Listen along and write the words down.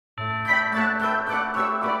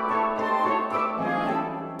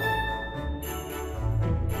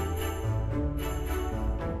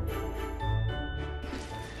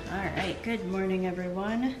Good morning,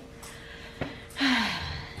 everyone.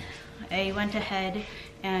 I went ahead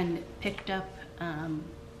and picked up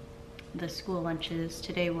the school lunches.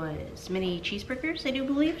 Today was mini cheeseburgers, I do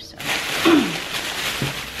believe. So.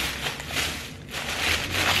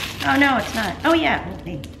 Oh no, it's not. Oh yeah,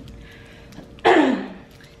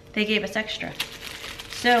 they gave us extra.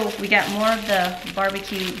 So we got more of the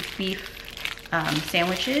barbecue beef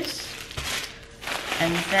sandwiches.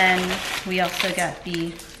 And then we also got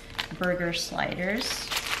the burger sliders.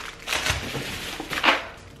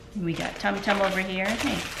 We got Tum Tum over here.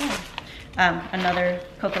 Hey, yeah. Another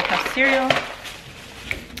Cocoa Puff cereal,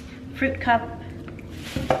 fruit cup.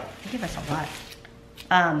 They give us a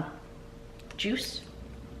lot. Juice,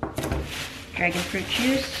 dragon fruit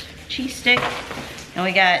juice, cheese stick, and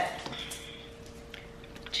we got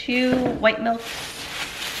 2 white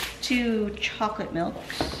milks, 2 chocolate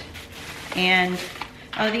milks, and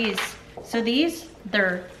these,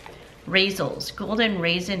 they're raisins, golden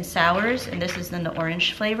raisin sours, and this is in the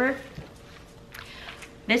orange flavor.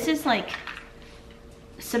 This is like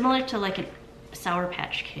similar to like a Sour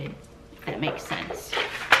Patch Kid, if that makes sense.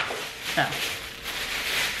 So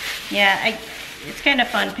yeah, it's kind of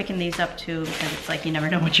fun picking these up too, because it's like you never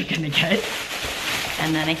know what you're gonna get.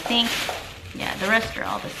 And then I think, yeah, the rest are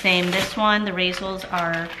all the same. This one, the raisins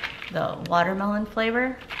are the watermelon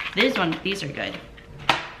flavor. These are good.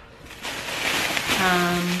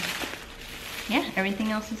 Yeah,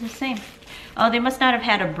 everything else is the same. Oh, they must not have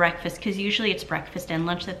had a breakfast, because usually it's breakfast and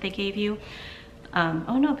lunch that they gave you.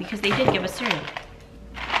 Oh no, because they did give us cereal.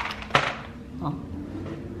 Well,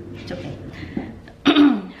 it's okay.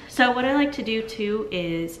 So what I like to do too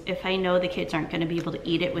is, if I know the kids aren't going to be able to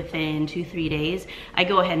eat it within 2-3 days, I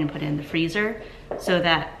go ahead and put it in the freezer so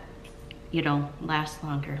that, you know, lasts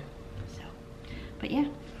longer. So, but yeah.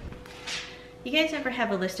 You guys ever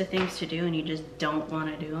have a list of things to do and you just don't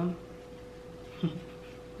want to do them?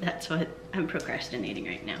 That's what I'm procrastinating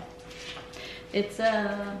right now. It's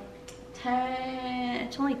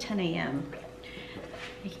only 10 a.m.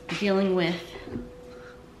 Dealing with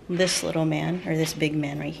this little man, or this big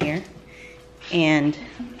man right here, and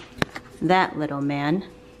that little man.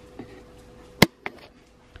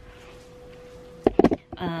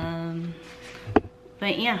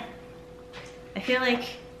 But yeah, I feel like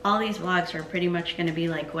all these vlogs are pretty much gonna be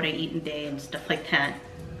like what I eat in a day and stuff like that.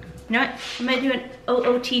 You know what? I'm gonna do an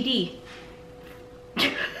OOTD.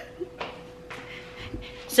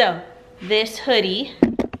 So, this hoodie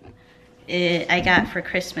I got for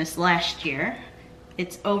Christmas last year.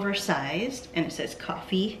 It's oversized and it says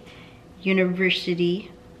Coffee University.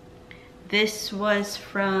 This was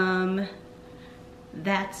from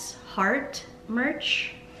That's Heart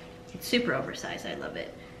merch. It's super oversized, I love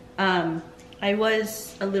it. I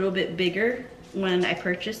was a little bit bigger when I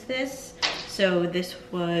purchased this. So this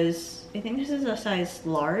was, I think this is a size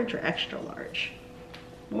large or extra large.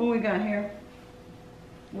 What we got here?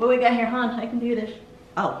 What we got here, hon? I can do this.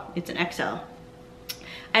 Oh, it's an XL.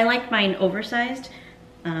 I like mine oversized,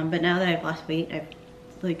 but now that I've lost weight, I've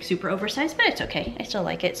like super oversized, but it's okay. I still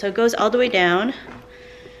like it. So it goes all the way down,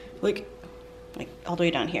 like all the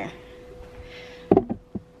way down here.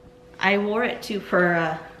 I wore it to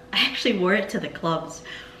I actually wore it to the clubs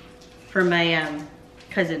for my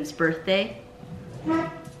cousin's birthday,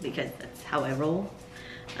 because that's how I roll.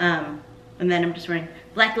 And then I'm just wearing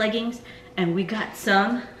black leggings, and we got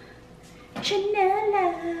some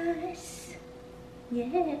chanelas.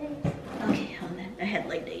 Yes. Okay, hold on. I had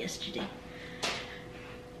leg day yesterday.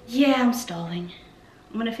 Yeah, I'm stalling.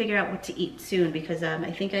 I'm gonna figure out what to eat soon, because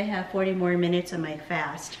I think I have 40 more minutes on my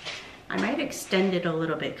fast. I might extend it a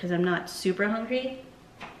little bit because I'm not super hungry,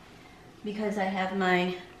 because I have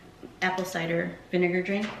my apple cider vinegar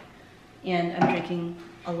drink and I'm drinking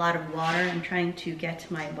a lot of water. I'm trying to get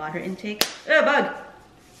my water intake. Oh, bug! I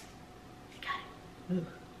got it. Ooh,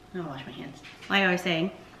 I'm gonna wash my hands. Like I was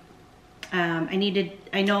saying,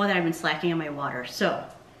 I know that I've been slacking on my water. So,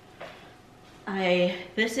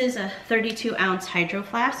 this is a 32-ounce hydro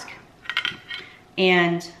flask.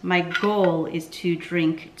 And my goal is to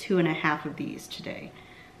drink 2.5 of these today.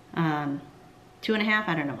 2.5,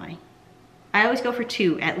 I don't know why. I always go for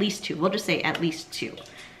 2, at least 2. We'll just say at least 2.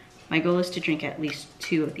 My goal is to drink at least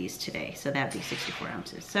 2 of these today, so that'd be 64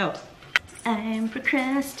 ounces. So, I'm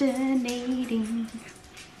procrastinating.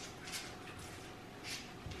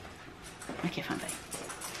 Okay, fine, bye.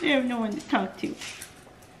 I have no one to talk to.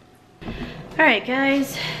 All right,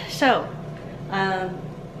 guys. So,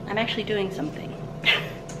 I'm actually doing something.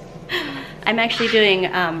 I'm actually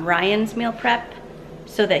doing Ryan's meal prep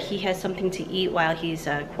so that he has something to eat while he's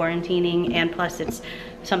quarantining, and plus it's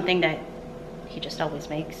something that he just always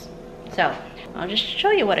makes. So I'll just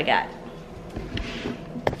show you what I got.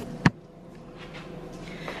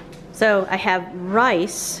 So I have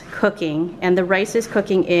rice cooking, and the rice is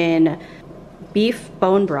cooking in beef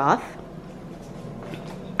bone broth.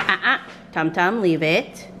 Tum Tum, leave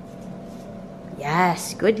it.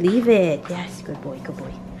 Yes, good, leave it. Yes, good boy, good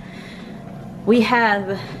boy. We have,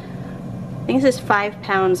 I think this is 5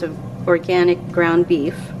 pounds of organic ground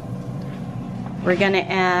beef. We're gonna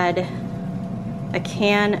add a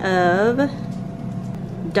can of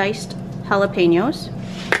diced jalapenos.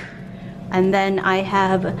 And then I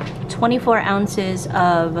have 24 ounces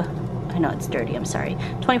of, I know it's dirty, I'm sorry,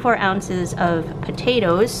 24 ounces of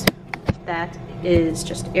potatoes. That is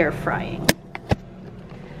just air frying.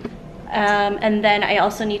 And then I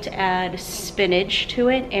also need to add spinach to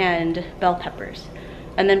it and bell peppers.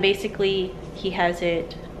 And then basically he has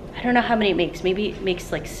it, I don't know how many it makes, maybe it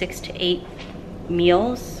makes like 6 to 8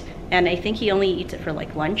 meals. And I think he only eats it for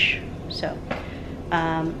like lunch. So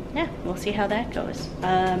yeah, we'll see how that goes.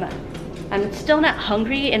 I'm still not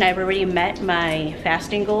hungry and I've already met my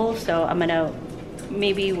fasting goal. So I'm gonna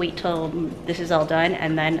maybe wait till this is all done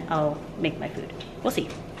and then I'll make my food. We'll see.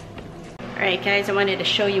 All right guys, I wanted to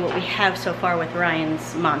show you what we have so far with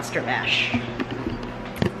Ryan's Monster Mash.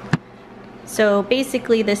 So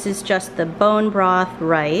basically this is just the bone broth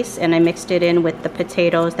rice and I mixed it in with the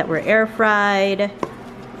potatoes that were air fried.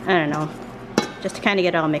 I don't know, just to kind of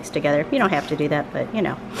get it all mixed together. You don't have to do that, but you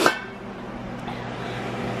know.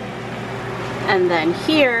 And then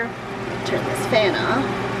here, turn this fan off.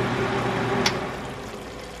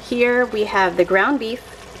 Here we have the ground beef,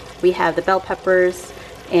 we have the bell peppers,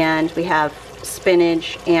 and we have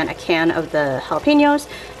spinach and a can of the jalapenos,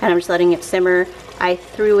 and I'm just letting it simmer. I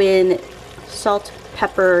threw in salt,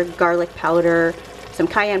 pepper, garlic powder, some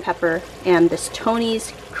cayenne pepper, and this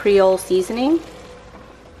Tony's Creole seasoning.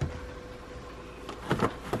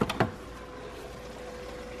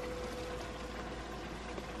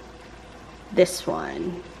 This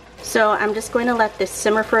one. So I'm just going to let this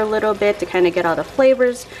simmer for a little bit to kind of get all the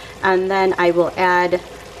flavors, and then I will add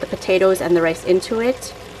the potatoes and the rice into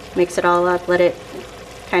it, mix it all up, let it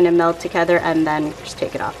kind of melt together, and then just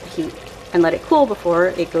take it off the heat and let it cool before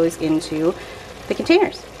it goes into the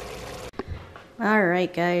containers. All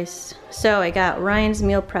right guys, so I got Ryan's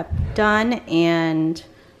meal prep done and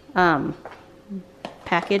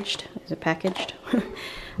packaged. Is it packaged?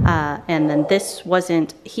 And then this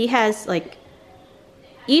wasn't, he has like,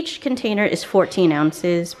 each container is 14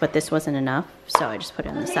 ounces, but this wasn't enough, so I just put it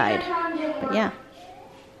on the side. But yeah.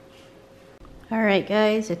 All right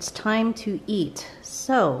guys, it's time to eat.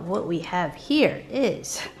 So what we have here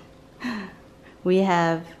is, we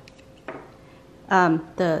have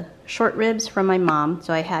the short ribs from my mom.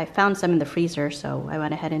 So I found some in the freezer, so I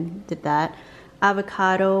went ahead and did that.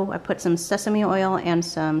 Avocado, I put some sesame oil and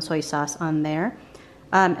some soy sauce on there.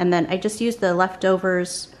 And then I just used the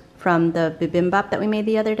leftovers from the bibimbap that we made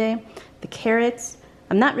the other day. The carrots,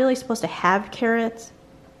 I'm not really supposed to have carrots,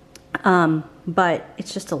 but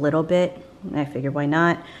it's just a little bit. I figured why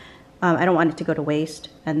not. I don't want it to go to waste.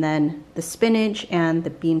 And then the spinach and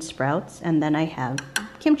the bean sprouts, and then I have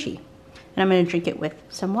kimchi. And I'm gonna drink it with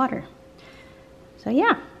some water. So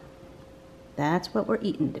yeah, that's what we're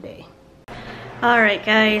eating today. All right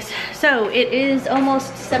guys, so it is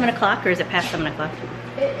almost 7 o'clock, or is it past 7 o'clock?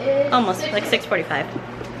 It is almost, like 6:45.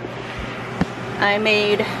 I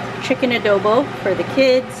made chicken adobo for the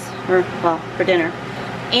kids, or well, for dinner.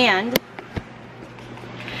 And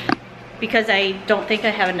because I don't think I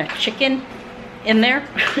have enough chicken in there,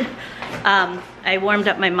 I warmed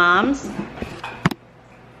up my mom's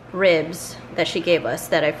ribs that she gave us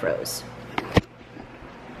that I froze.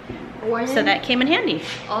 So that came in handy.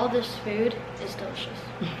 All this food is delicious.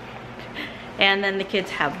 And then the kids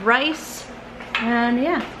have rice, and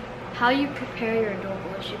yeah. How you prepare your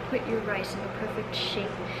adobo is you put your rice in the perfect shape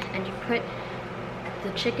and you put the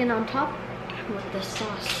chicken on top with the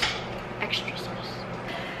sauce, extra sauce.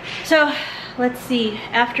 So let's see,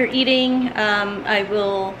 after eating, I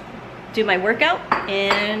will do my workout,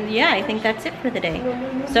 and yeah, I think that's it for the day.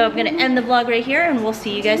 So I'm gonna end the vlog right here, and we'll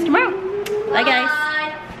see you guys tomorrow. Bye guys.